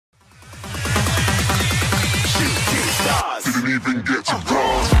didn't even get to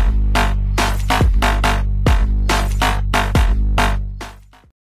God.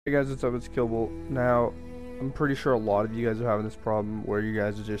 Hey guys, what's up? It's Killbolt. Now, I'm pretty sure a lot of you guys are having this problem where you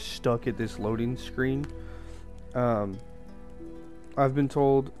guys are just stuck at this loading screen. I've been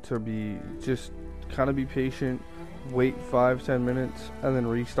told to just kind of be patient, wait 5-10 minutes, and then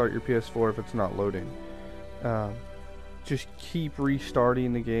restart your PS4 if it's not loading. Just keep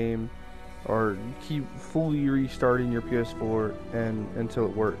restarting the game, or keep fully restarting your PS4 until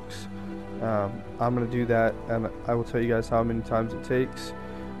it works. I'm gonna do that, and I will tell you guys how many times it takes.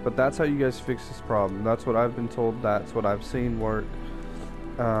 But that's how you guys fix this problem. That's what I've been told. That's what I've seen work.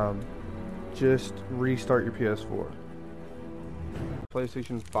 Just restart your PS4.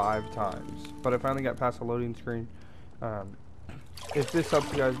 PlayStation 5 times. But I finally got past the loading screen. If this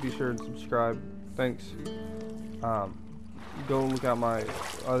helps you guys, be sure to subscribe. Thanks. Go look at my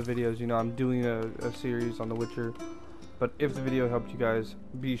other videos. You know, I'm doing a series on The Witcher. But if the video helped you guys,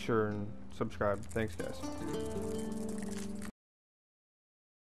 be sure and subscribe. Thanks, guys.